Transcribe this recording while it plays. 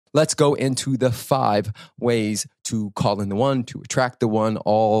let's go into the 5 ways to call in the one, to attract the one,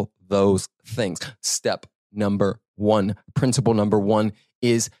 all those things. Step number 1, principle number 1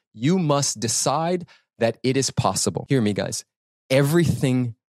 is you must decide that it is possible. Hear me, guys.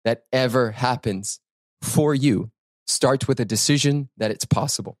 Everything that ever happens for you starts with a decision that it's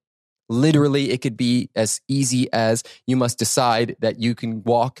possible. Literally, it could be as easy as you must decide that you can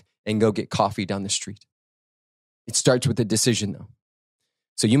walk and go get coffee down the street. It starts with a decision, though.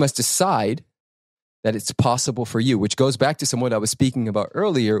 So you must decide that it's possible for you, which goes back to some what I was speaking about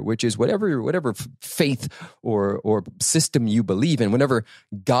earlier, which is whatever faith or system you believe in, whatever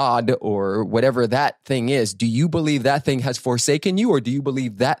God or whatever that thing is, do you believe that thing has forsaken you, or do you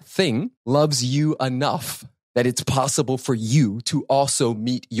believe that thing loves you enough that it's possible for you to also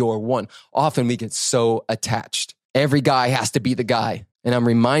meet your one? Often we get so attached. Every guy has to be the guy. And I'm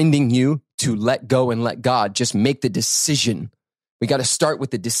reminding you to let go and let God. Just make the decision. We got to start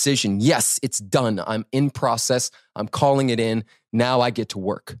with the decision. Yes, it's done. I'm in process. I'm calling it in. Now I get to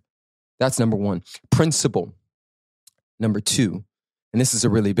work. That's number 1. Principle number 2, and this is a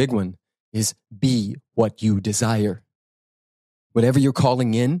really big one, is be what you desire. Whatever you're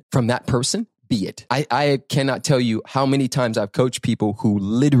calling in from that person, be it. I cannot tell you how many times I've coached people who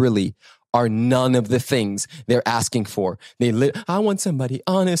literally are none of the things they're asking for. I want somebody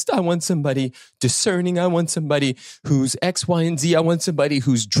honest. I want somebody discerning. I want somebody who's X, Y, and Z. I want somebody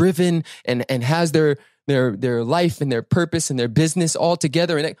who's driven and has their life and their purpose and their business all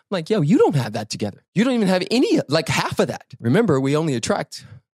together. And I'm like, yo, you don't have that together. You don't even have half of that. Remember, we only attract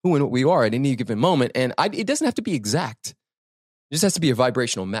who and what we are at any given moment. And it doesn't have to be exact. It just has to be a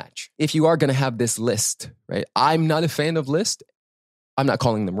vibrational match. If you are going to have this list, right? I'm not a fan of list. I'm not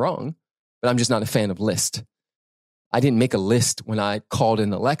calling them wrong, but I'm just not a fan of list. I didn't make a list when I called in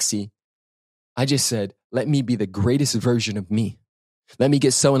Alexi. I just said, let me be the greatest version of me. Let me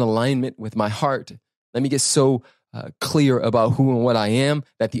get so in alignment with my heart. Let me get so clear about who and what I am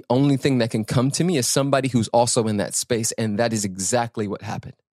that the only thing that can come to me is somebody who's also in that space. And that is exactly what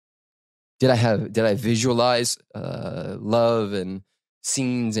happened. Did I visualize love and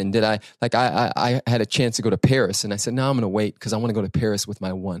scenes? And I had a chance to go to Paris, and I said, no, I'm going to wait because I want to go to Paris with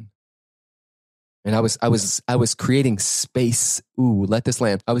my one. And I was creating space. Ooh, let this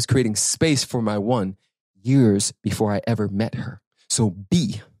land. I was creating space for my one years before I ever met her. So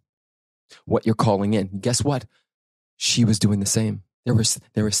be what you're calling in. Guess what? She was doing the same. There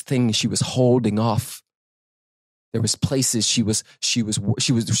was things she was holding off. There was places she was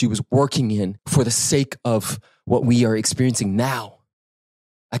working in for the sake of what we are experiencing now.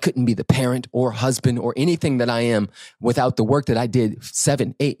 I couldn't be the parent or husband or anything that I am without the work that I did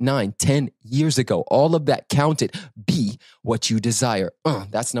 7, 8, 9, 10 years ago. All of that counted. Be what you desire.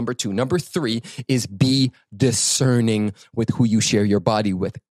 That's number 2. Number 3 is be discerning with who you share your body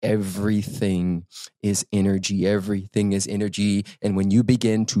with. Everything is energy. Everything is energy. And when you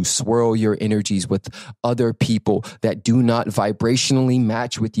begin to swirl your energies with other people that do not vibrationally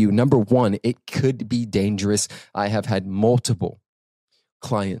match with you, number 1, it could be dangerous. I have had multiple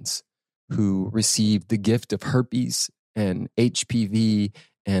clients who received the gift of herpes and HPV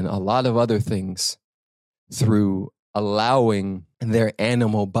and a lot of other things through allowing their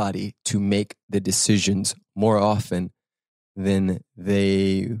animal body to make the decisions more often than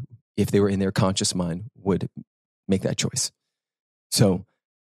if they were in their conscious mind, would make that choice. So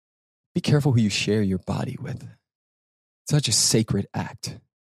be careful who you share your body with. It's such a sacred act.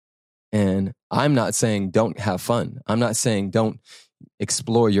 And I'm not saying don't have fun. I'm not saying don't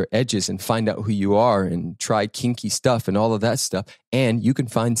explore your edges and find out who you are and try kinky stuff and all of that stuff. And you can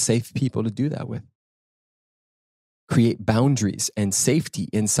find safe people to do that with. Create boundaries and safety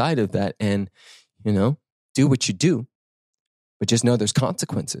inside of that and, do what you do. But just know there's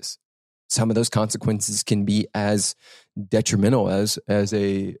consequences. Some of those consequences can be as detrimental as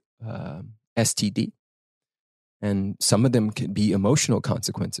a STD. And some of them can be emotional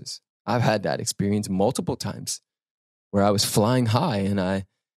consequences. I've had that experience multiple times where I was flying high and I,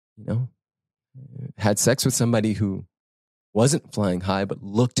 had sex with somebody who wasn't flying high but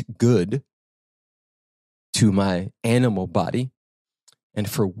looked good to my animal body. And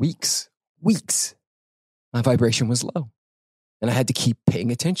for weeks, my vibration was low. And I had to keep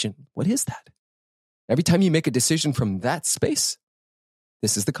paying attention. What is that? Every time you make a decision from that space,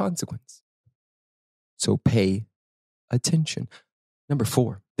 this is the consequence. So pay attention. Number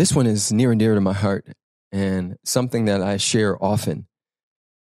 4, this one is near and dear to my heart and something that I share often.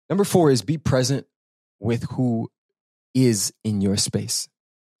 Number 4 is be present with who is in your space.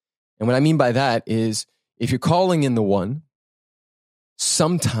 And what I mean by that is if you're calling in the one,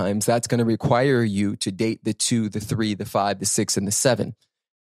 sometimes that's going to require you to date the 2, the 3, the 5, the 6, and the 7.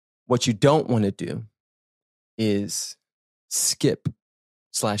 What you don't want to do is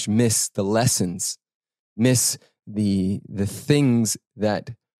skip/miss the lessons, miss the things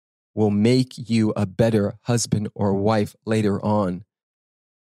that will make you a better husband or wife later on.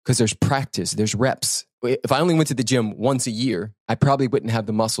 Because there's practice, there's reps. If I only went to the gym once a year, I probably wouldn't have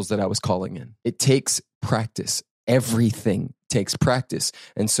the muscles that I was calling in. It takes practice. Everything takes practice.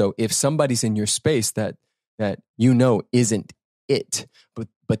 And so if somebody's in your space that you know isn't it,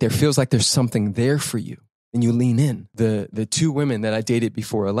 but there feels like there's something there for you, and you lean in. The two women that I dated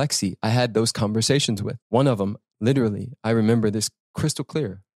before Alexi, I had those conversations with. One of them, literally, I remember this crystal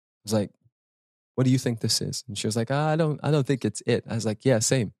clear. I was like, what do you think this is? And she was like, I don't think it's it. I was like, yeah,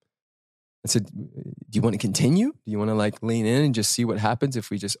 same. I said, do you want to continue? Do you want to like lean in and just see what happens if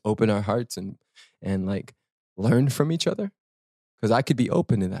we just open our hearts and like learn from each other? Because I could be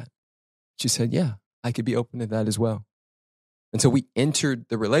open to that. She said, yeah, I could be open to that as well. And so we entered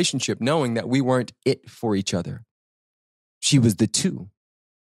the relationship knowing that we weren't it for each other. She was the two,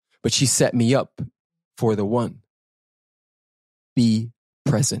 but she set me up for the one. Be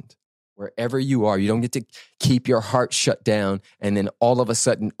present. Wherever you are, you don't get to keep your heart shut down and then all of a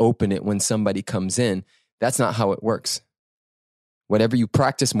sudden open it when somebody comes in. That's not how it works. Whatever you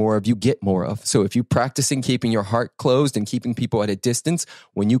practice more of, you get more of. So if you're practicing keeping your heart closed and keeping people at a distance,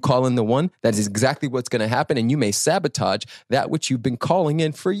 when you call in the one, that is exactly what's going to happen. And you may sabotage that which you've been calling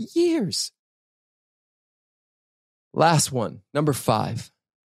in for years. Last one, number 5.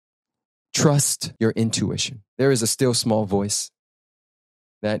 Trust your intuition. There is a still small voice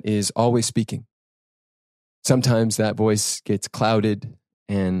that is always speaking. Sometimes that voice gets clouded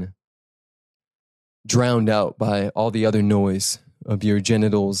and drowned out by all the other noise of your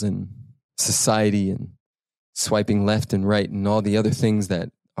genitals and society and swiping left and right and all the other things that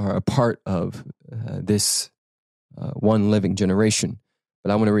are a part of this one living generation.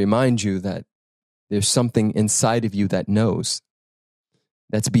 But I want to remind you that there's something inside of you that knows,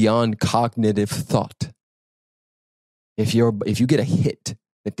 that's beyond cognitive thought. If you get a hit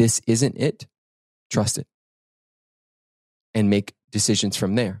that this isn't it, trust it and make decisions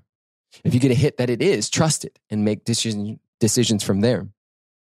from there. If you get a hit that it is, trust it and make decisions from there.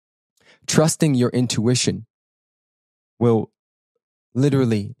 Trusting your intuition will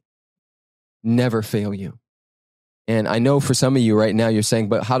literally never fail you. And I know for some of you right now, you're saying,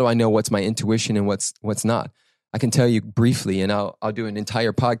 but how do I know what's my intuition and what's not? I can tell you briefly, and I'll do an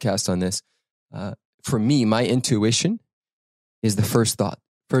entire podcast on this. For me, my intuition is the first thought.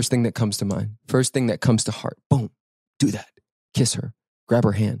 First thing that comes to mind. First thing that comes to heart. Boom. Do that. Kiss her. Grab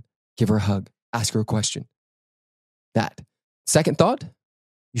her hand. Give her a hug. Ask her a question. That. Second thought.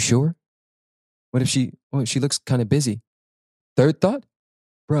 You sure? What if she looks kind of busy? Third thought.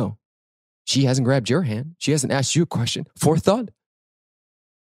 Bro, she hasn't grabbed your hand. She hasn't asked you a question. Fourth thought.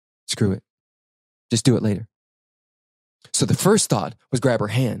 Screw it. Just do it later. So the first thought was grab her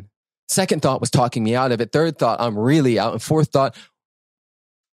hand. Second thought was talking me out of it. Third thought, I'm really out. And fourth thought,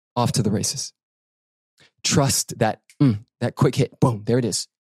 off to the races. Trust that quick hit. Boom, there it is.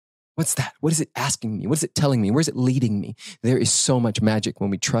 What's that? What is it asking me? What is it telling me? Where is it leading me? There is so much magic when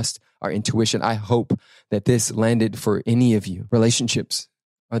we trust our intuition. I hope that this landed for any of you. Relationships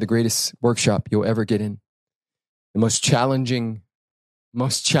are the greatest workshop you'll ever get in. The most challenging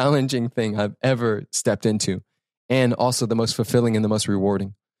thing I've ever stepped into, and also the most fulfilling and the most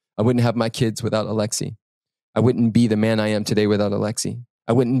rewarding. I wouldn't have my kids without Alexi. I wouldn't be the man I am today without Alexi.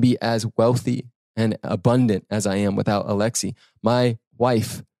 I wouldn't be as wealthy and abundant as I am without Alexi. My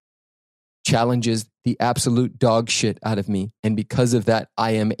wife challenges the absolute dog shit out of me. And because of that,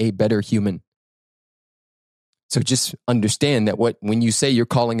 I am a better human. So just understand that when you say you're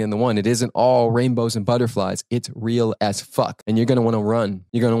calling in the one, it isn't all rainbows and butterflies. It's real as fuck. And you're going to want to run.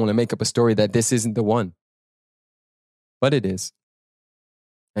 You're going to want to make up a story that this isn't the one. But it is.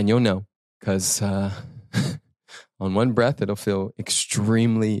 And you'll know, because on one breath, it'll feel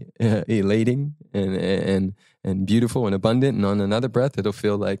extremely elating and beautiful and abundant. And on another breath, it'll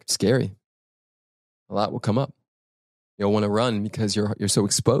feel like scary. A lot will come up. You'll want to run because you're so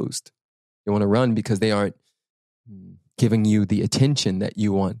exposed. You want to run because they aren't giving you the attention that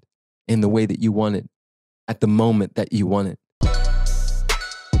you want in the way that you want it at the moment that you want it.